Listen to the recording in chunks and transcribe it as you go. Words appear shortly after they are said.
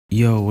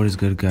Yo, what is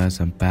good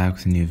guys? I'm back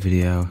with a new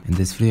video. In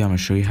this video, I'm gonna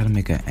show you how to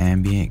make an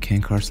ambient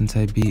Carson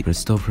type beat, but it's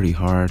still pretty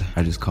hard.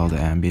 I just called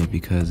it ambient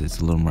because it's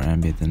a little more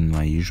ambient than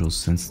my usual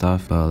synth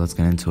stuff, but let's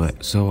get into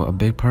it. So a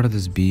big part of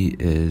this beat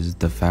is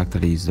the fact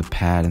that I used a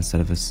pad instead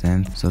of a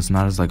synth, so it's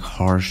not as like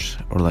harsh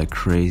or like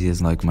crazy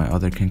as like my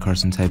other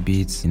Carson type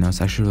beats. You know,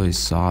 it's actually really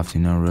soft,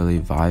 you know,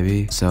 really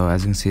vibey. So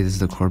as you can see, this is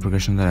the chord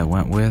progression that I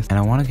went with, and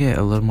I want to get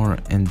a little more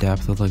in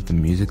depth with like the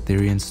music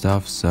theory and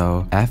stuff.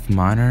 So F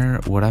minor,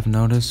 what I've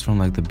noticed from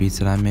like the beats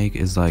that I make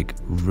is like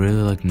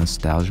really like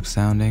nostalgic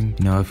sounding.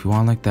 You know, if you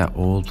want like that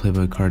old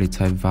playboi carti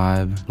type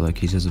vibe, like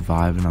he's just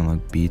vibing on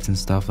like beats and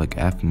stuff, like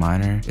F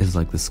minor is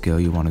like the scale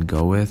you want to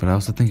go with. But I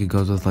also think it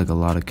goes with like a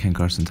lot of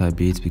Carson type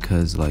beats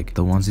because like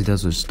the ones he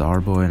does with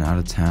Starboy and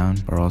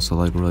Outtatown are also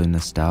like really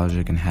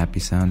nostalgic and happy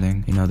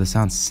sounding. You know, they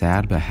sound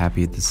sad but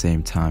happy at the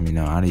same time, you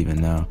know, I don't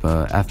even know.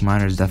 But F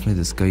minor is definitely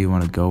the scale you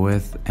want to go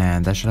with,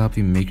 and that should help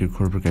you make your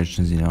chord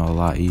progressions, you know, a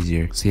lot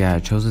easier. So yeah, I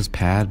chose this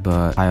pad,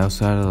 but I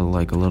also added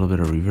like a little bit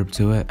of reverb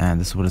to it,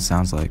 and this is what it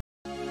sounds like.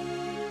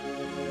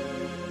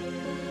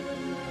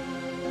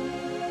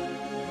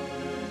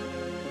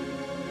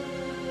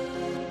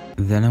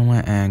 Then I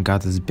went and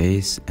got this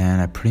bass,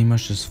 and I pretty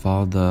much just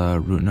followed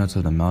the root notes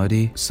of the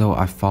melody. So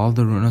I followed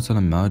the root notes of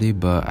the melody,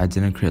 but I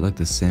didn't create like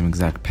the same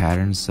exact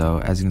pattern. So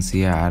as you can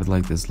see, I added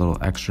like this little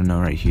extra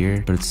note right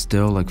here, but it's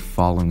still like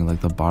following like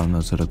the bottom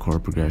notes of the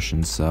chord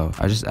progression. So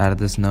I just added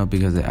this note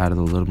because it added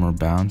a little more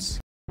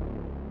bounce.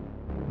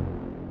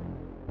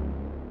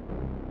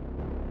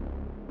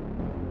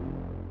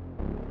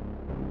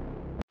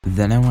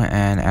 Then I went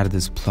and added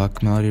this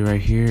pluck melody right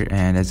here,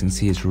 and as you can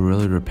see, it's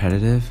really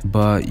repetitive,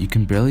 but you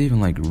can barely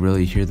even like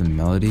really hear the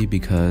melody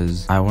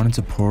because I went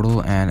into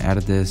Portal and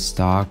added this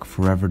stock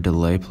forever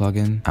delay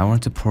plugin. I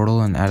went to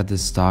Portal and added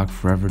this stock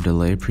forever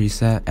delay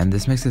preset, and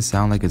this makes it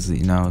sound like it's,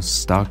 you know,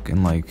 stuck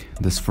in like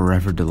this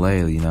forever delay,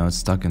 you know, it's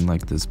stuck in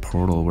like this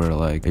portal where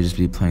like it just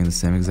be playing the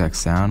same exact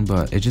sound,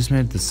 but it just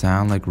made the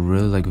sound like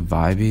really like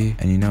vibey,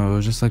 and you know, it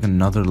was just like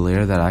another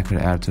layer that I could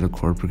add to the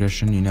chord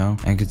progression, you know.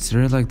 And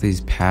consider like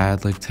these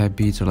pad like type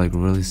beats are like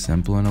really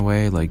simple in a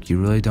way. Like you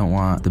really don't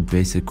want the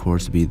basic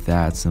chords to be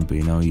that simple,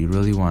 you know, you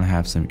really want to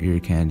have some ear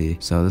candy.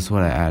 So this is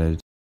what I added.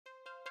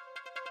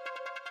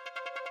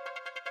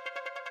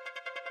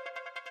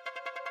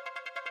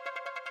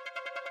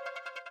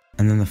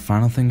 And then the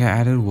final thing I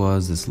added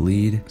was this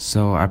lead.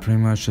 So I pretty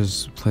much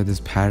just played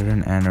this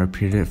pattern and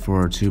repeated it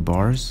for 2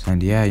 bars.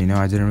 And yeah, you know,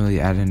 I didn't really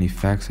add any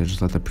effects, I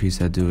just let the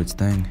preset do its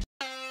thing.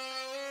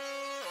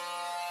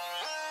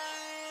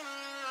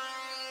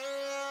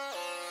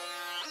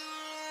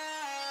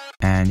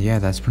 And yeah,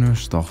 that's pretty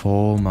much the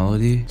whole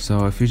melody.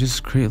 So if you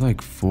just create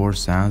like 4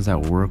 sounds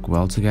that work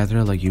well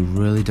together, like you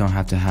really don't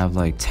have to have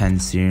like 10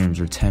 serums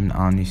or 10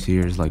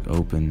 omnispheres like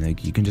open.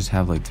 Like you can just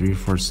have like 3 or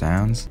 4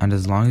 sounds, and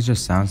as long as your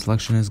sound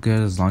selection is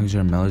good, as long as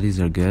your melodies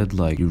are good,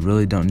 like you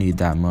really don't need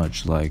that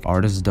much. Like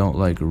artists don't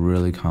like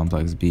really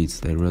complex beats,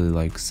 they really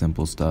like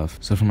simple stuff.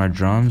 So for my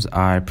drums,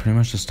 I pretty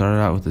much just started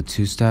out with a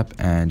 2-step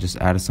and just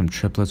added some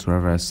triplets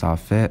wherever I saw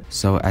fit.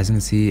 So as you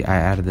can see, I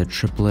added the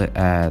triplet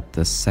at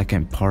the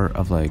second part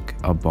of like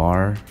a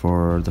bar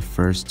for the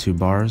first 2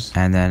 bars,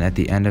 and then at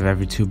the end of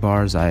every 2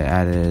 bars I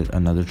added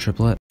another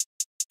triplet.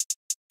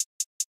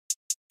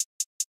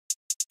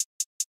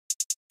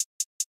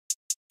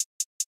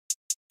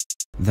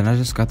 Then I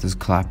just got this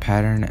clap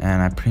pattern,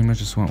 and I pretty much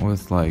just went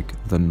with like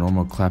the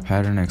normal clap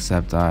pattern,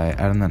 except I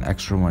added an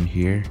extra one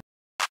here.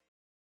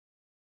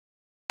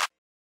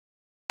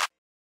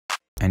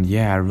 And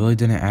yeah, I really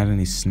didn't add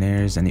any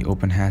snares, any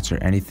open hats or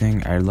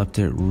anything. I left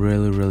it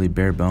really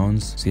bare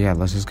bones. So yeah,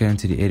 let's just get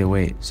into the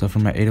 808. So for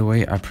my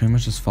 808, I pretty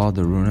much just followed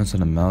the root notes of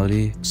the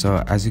melody.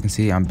 So as you can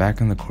see, I'm back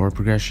in the chord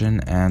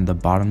progression, and the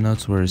bottom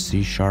notes were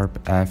C sharp,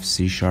 F,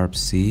 C sharp,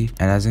 C.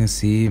 And as you can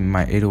see,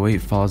 my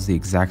 808 follows the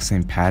exact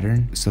same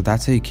pattern. So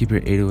that's how you keep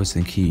your 808s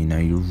in key. You know,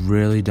 you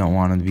really don't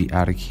want them to be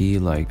out of key.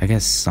 Like I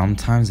guess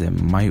sometimes it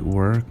might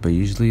work, but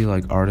usually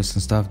like artists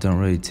and stuff don't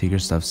really take your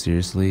stuff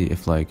seriously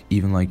if like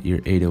even like your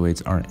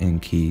 808s aren't in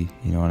key,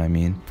 you know what I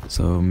mean?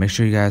 So make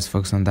sure you guys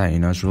focus on that. You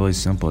know, it's really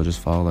simple, just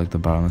follow like the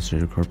bottom of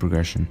the chord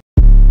progression.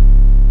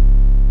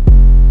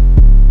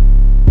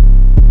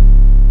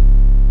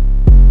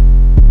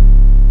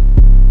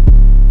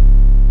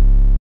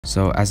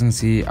 So as you can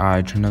see,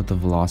 I turned up the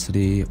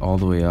velocity all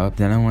the way up.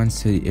 Then I went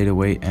to the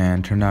 808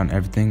 and turned down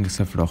everything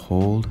except for the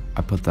hold.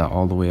 I put that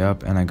all the way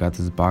up, and I got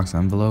this box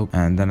envelope,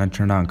 and then I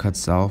turned on cut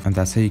self, and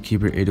that's how you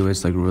keep your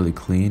 808s like really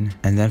clean.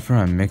 And then for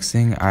my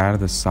mixing, I added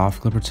the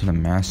soft clipper to the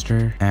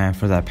master, and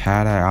for that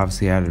pad I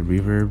obviously added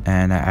reverb,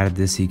 and I added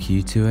this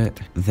EQ to it.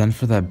 Then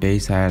for that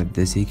bass I added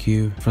this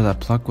EQ. For that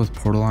pluck with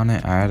Portal on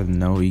it, I added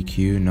no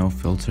EQ, no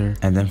filter.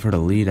 And then for the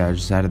lead I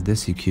just added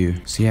this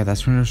EQ. So yeah,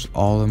 that's pretty much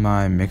all of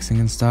my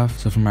mixing and stuff.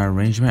 So for my my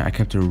arrangement, I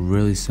kept it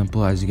really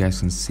simple. As you guys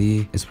can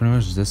see, it's pretty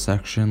much this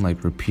section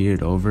like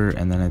repeated over,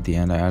 and then at the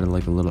end I added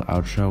like a little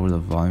outro where the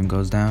volume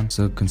goes down.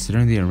 So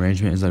considering the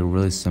arrangement is like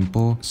really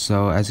simple,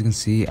 so as you can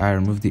see, I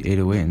removed the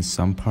 808 in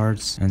some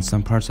parts, and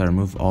some parts I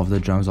removed all of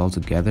the drums all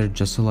together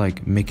just to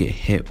like make it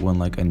hit when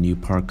like a new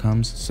part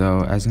comes.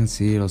 So as you can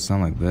see, it'll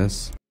sound like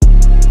this.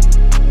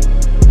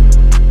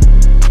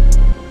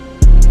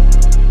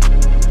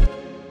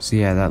 So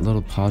yeah, that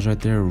little pause right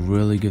there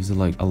really gives it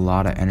like a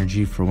lot of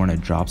energy for when it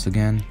drops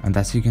again, and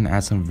that's how you can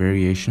add some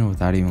variation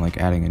without even like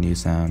adding a new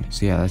sound.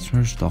 So yeah, that's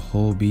pretty much the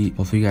whole beat.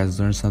 Hopefully you guys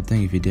learned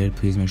something. If you did,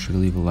 please make sure to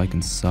leave a like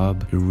and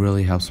sub. It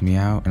really helps me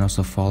out. And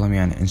also follow me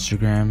on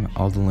Instagram.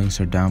 All the links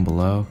are down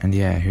below. And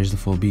yeah, here's the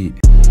full beat.